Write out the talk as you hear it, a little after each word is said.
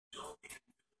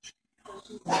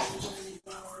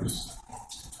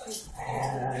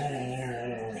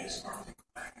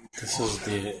This is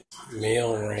the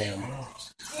male ram.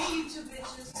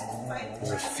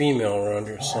 There's a female around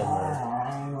here somewhere.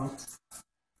 I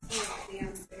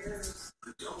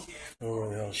don't know where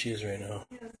the hell she is right now.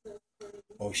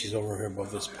 Oh, she's over here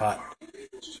above this pot.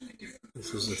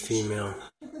 This is the female.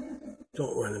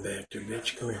 Don't run back there,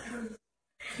 bitch. Come here.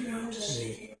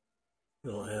 Hey,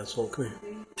 little asshole, come here.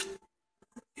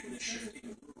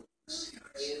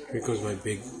 Here goes my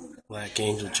big black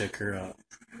angel. Check her out.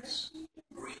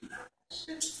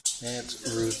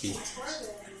 That's Ruthie.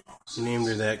 We named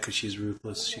her that because she's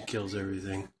ruthless. She kills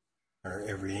everything, or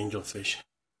every angelfish.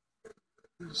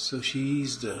 So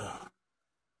she's the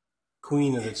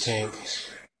queen of the tank.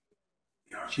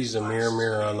 She's the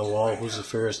mirror on the wall. Who's the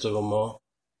fairest of them all?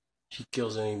 She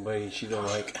kills anybody she don't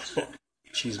like.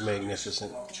 She's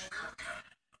magnificent.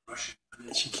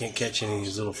 She can't catch any of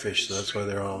these little fish, so that's why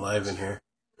they're all alive in here.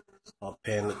 All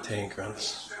pan the tank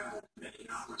runs.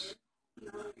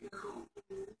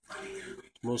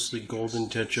 Mostly golden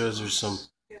tetras. There's some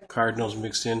cardinals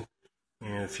mixed in.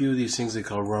 And a few of these things they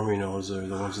call rummy nose are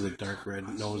the ones with the dark red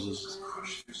noses.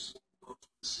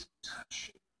 See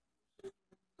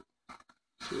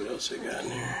what else I got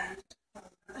in here.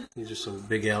 These are some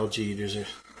big algae eaters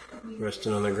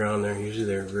resting on the ground there. Usually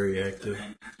they're very active.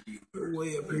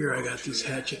 Way up here I got these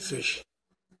hatchet fish.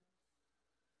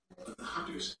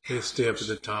 They stay up at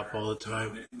the top all the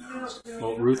time.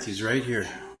 Oh, Ruthie's right here.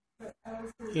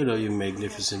 Hello, you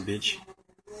magnificent bitch.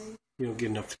 You don't get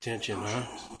enough attention, huh?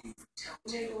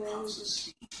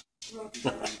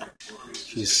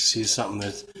 She's something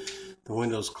that's... The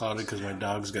window's clouded because my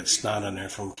dog's got snot on there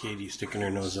from Katie sticking her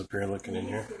nose up here looking in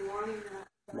here.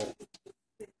 But,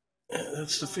 yeah,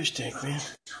 that's the fish tank, man.